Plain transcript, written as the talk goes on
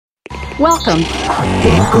Welcome.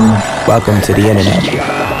 Welcome to the internet.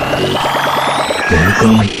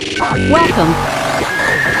 Welcome.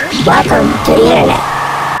 Welcome to the internet.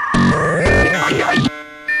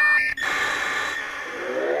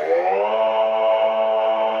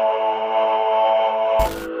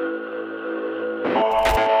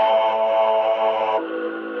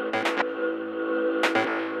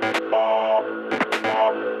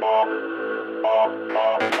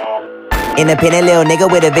 Independent little nigga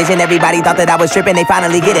with a vision. Everybody thought that I was tripping, they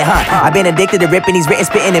finally get it, huh? I've been addicted to ripping these written,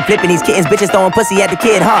 spitting and flipping these kittens, bitches throwing pussy at the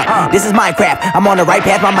kid, huh? This is Minecraft, I'm on the right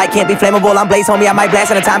path, my mic can't be flammable. I'm Blaze, homie, I might blast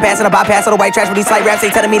in the time passing, I bypass all the white trash with these slight raps. They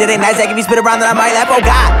telling me that ain't nice, if you spit around then I might laugh, oh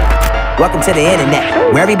God. Welcome to the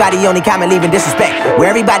internet, where everybody only comment leaving disrespect, where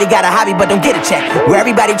everybody got a hobby but don't get a check, where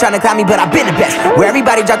everybody trying to clown me but I've been the best, where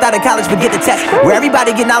everybody dropped out of college but get the test, where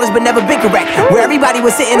everybody get knowledge but never been correct, where everybody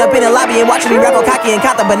was sitting up in the lobby and watching me rap on cocky and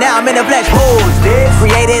counter, but now I'm in the flesh. Who's this?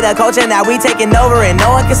 Created a culture, now we taking over and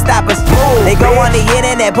no one can stop us. They go on the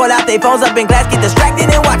internet, pull out their phones up in class, get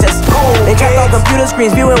distracted and watch us. They trapped on computer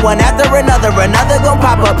screens, viewing one after another gon'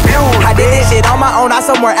 pop up. I did this shit on my own, I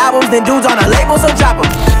sold more albums than dudes on a label, so drop them.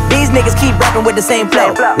 These niggas keep rapping with the same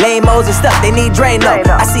flow. Lame mo's and stuff, they need drain low.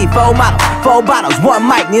 I see 4 models, 4 bottles, 1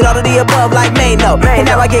 mic, need all of the above like Mano. And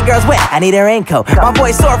now I get girls wet, I need a raincoat. My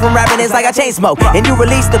voice sore from rapping, it's like I chain smoke. And you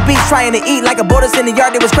release the beat, trying to eat like a Buddhist in the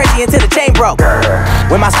yard that was crazy until the chain broke.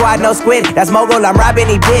 With my squad, no squid, that's mogul, I'm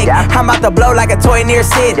robbing he big. I'm about to blow like a toy near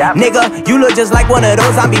Sid. Nigga, you look just like one of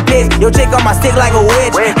those zombie pigs. Yo, chick on my stick like a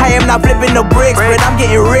witch. I am not flipping no bricks, but I'm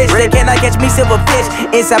getting rich. They cannot catch me silver fish.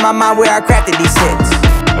 Inside my mind where I crafted these hits.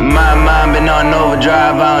 My mind been on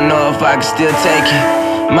overdrive, I don't know if I can still take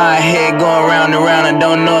it. My head going round and round, I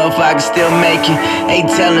don't know if I can still make it. They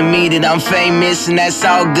telling me that I'm famous and that's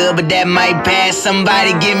all good, but that might pass.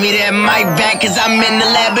 Somebody give me that mic back, cause I'm in the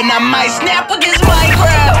lab and I might snap with this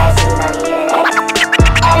Minecraft.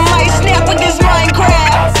 I might snap with this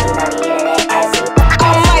Minecraft.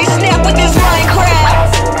 I might snap with this Minecraft.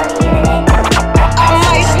 I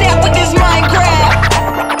might snap with this Minecraft.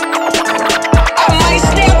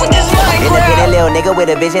 Independent little nigga with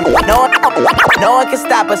a vision. No one can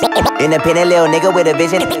stop us. Independent little nigga with a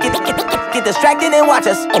vision. Get distracted and watch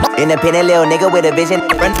us. Independent little nigga with a vision.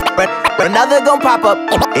 Another gon' pop up.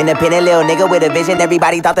 Independent little nigga with a vision.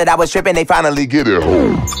 Everybody thought that I was tripping, they finally get it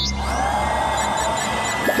home.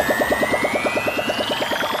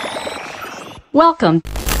 Welcome.